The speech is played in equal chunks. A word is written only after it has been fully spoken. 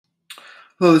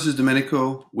Hello, this is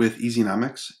Domenico with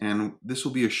Easynomics, and this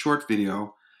will be a short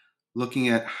video looking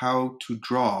at how to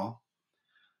draw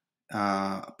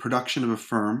production of a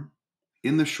firm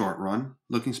in the short run,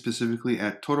 looking specifically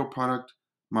at total product,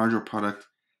 marginal product,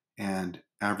 and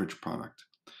average product.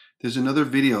 There's another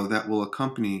video that will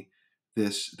accompany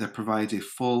this that provides a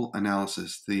full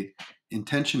analysis. The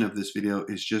intention of this video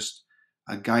is just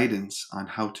a guidance on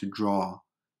how to draw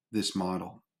this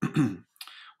model.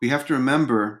 We have to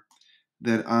remember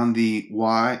that on the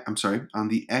on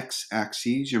the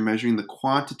x-axis, you're measuring the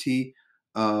quantity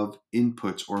of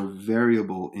inputs or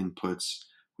variable inputs,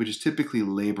 which is typically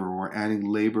labor. We're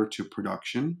adding labor to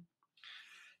production.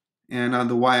 And on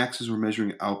the y-axis, we're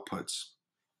measuring outputs.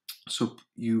 So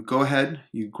you go ahead,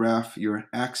 you graph your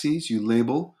axes, you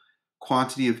label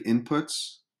quantity of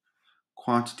inputs,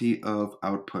 quantity of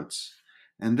outputs.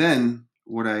 And then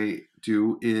what I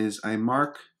do is I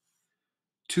mark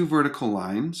two vertical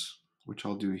lines, which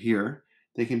I'll do here.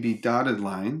 They can be dotted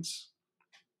lines.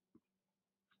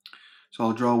 So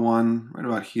I'll draw one right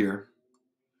about here,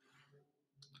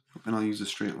 and I'll use a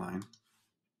straight line.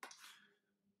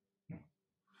 All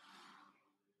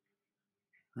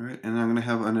right, and I'm going to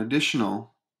have an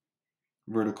additional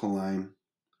vertical line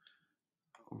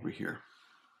over here.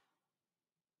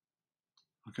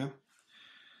 Okay,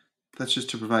 that's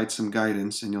just to provide some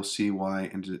guidance, and you'll see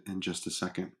why in just a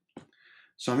second.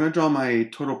 So I'm going to draw my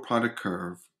total product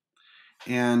curve,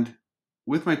 and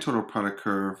with my total product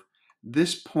curve,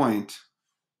 this point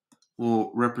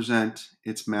will represent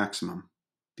its maximum,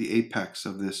 the apex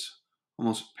of this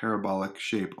almost parabolic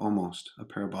shape, almost a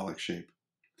parabolic shape.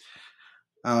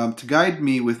 To guide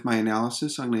me with my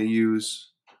analysis, I'm going to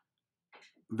use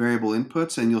variable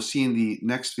inputs, and you'll see in the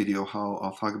next video how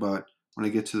I'll talk about when I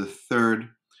get to the third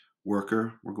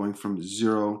worker. We're going from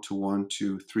 0 to 1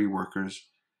 to 3 workers,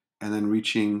 and then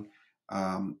reaching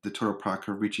the total product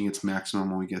curve, reaching its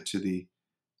maximum when we get to the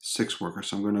 6th worker.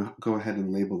 So I'm going to go ahead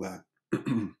and label that.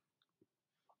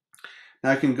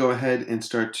 Now I can go ahead and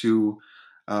start to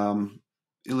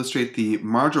illustrate the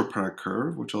marginal product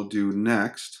curve, which I'll do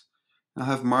next. I'll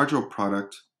have marginal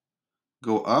product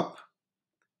go up,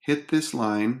 hit this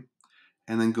line,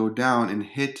 and then go down and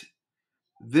hit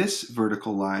this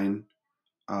vertical line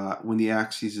when the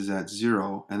axis is at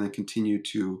 0, and then continue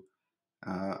to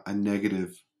a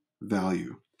negative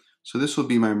value. So this will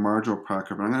be my marginal product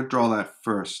curve. I'm going to draw that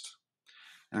first.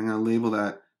 And I'm going to label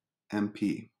that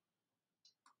MP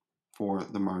for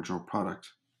the marginal product.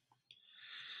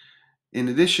 In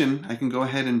addition, I can go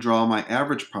ahead and draw my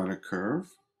average product curve.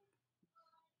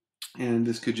 And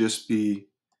this could just be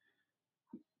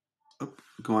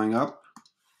going up.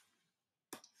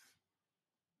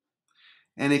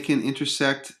 And it can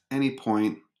intersect any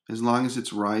point as long as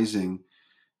it's rising.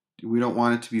 We don't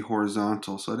want it to be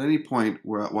horizontal. So at any point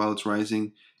while it's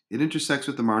rising, it intersects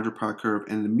with the marginal product curve,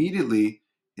 and immediately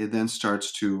it then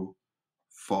starts to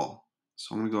fall.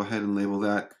 So I'm going to go ahead and label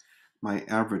that my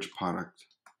average product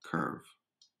curve.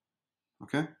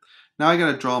 Okay. Now I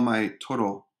got to draw my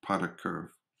total product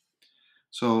curve.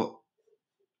 So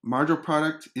marginal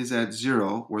product is at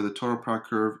 0, where the total product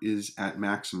curve is at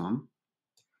maximum.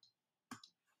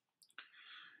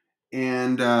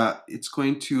 And it's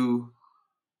going to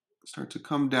start to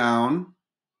come down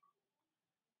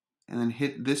and then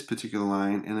hit this particular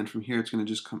line, and then from here it's going to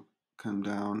just come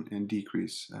down and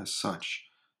decrease as such.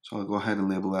 So I'll go ahead and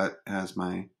label that as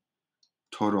my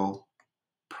total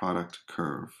product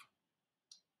curve.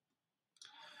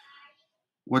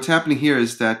 What's happening here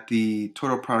is that the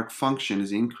total product function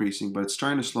is increasing, but it's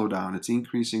starting to slow down. It's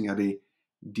increasing at a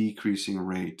decreasing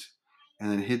rate,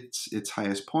 and then it hits its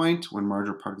highest point when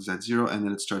marginal product is at 0, and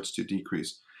then it starts to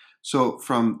decrease. So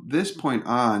from this point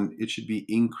on, it should be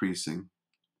increasing.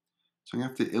 So I'm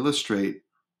going to have to illustrate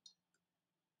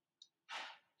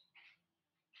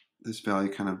this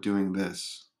value kind of doing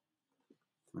this.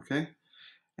 Okay?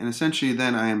 And essentially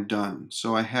then I am done.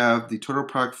 So I have the total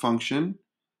product function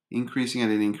increasing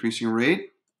at an increasing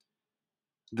rate.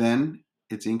 Then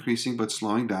it's increasing but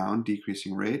slowing down,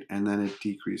 decreasing rate, and then it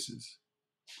decreases.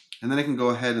 And then I can go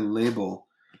ahead and label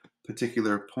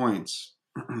particular points,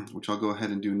 which I'll go ahead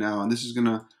and do now. And this is going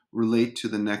to relate to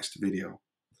the next video.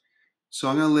 So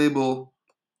I'm going to label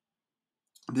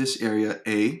this area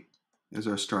A as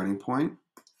our starting point.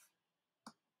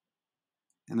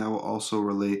 And that will also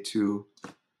relate to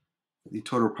the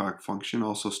total product function,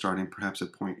 also starting perhaps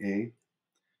at point A.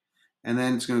 And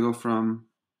then it's going to go from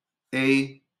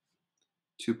A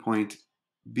to point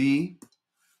B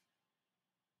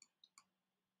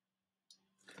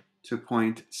to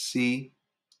point C,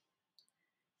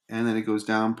 and then it goes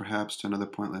down perhaps to another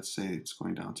point. Let's say it's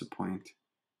going down to point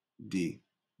D.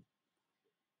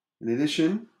 In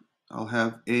addition, I'll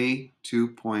have A to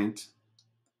point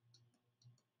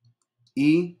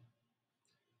E.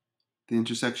 The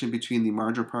intersection between the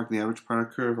marginal product and the average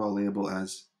product curve I'll label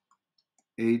as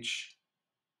H.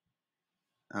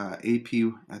 AP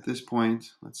at this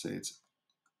point, let's say it's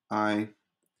I.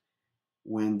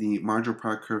 When the marginal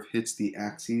product curve hits the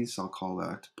axes, I'll call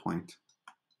that point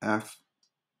F.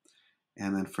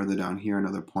 And then further down here,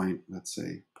 another point, let's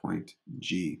say point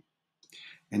G.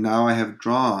 And now I have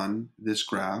drawn this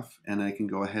graph and I can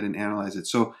go ahead and analyze it.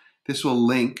 So this will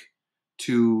link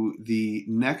to the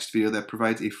next video that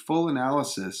provides a full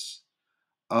analysis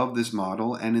of this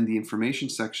model, and in the information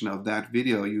section of that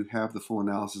video you have the full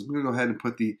analysis. I'm going to go ahead and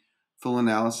put the full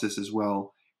analysis as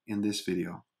well in this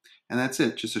video. And that's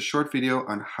it, just a short video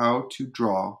on how to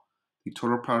draw the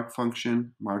total product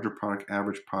function, marginal product,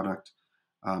 average product,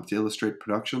 to illustrate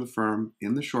production of the firm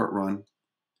in the short run.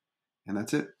 And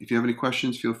that's it. If you have any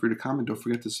questions, feel free to comment. Don't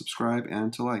forget to subscribe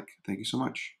and to like. Thank you so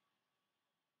much.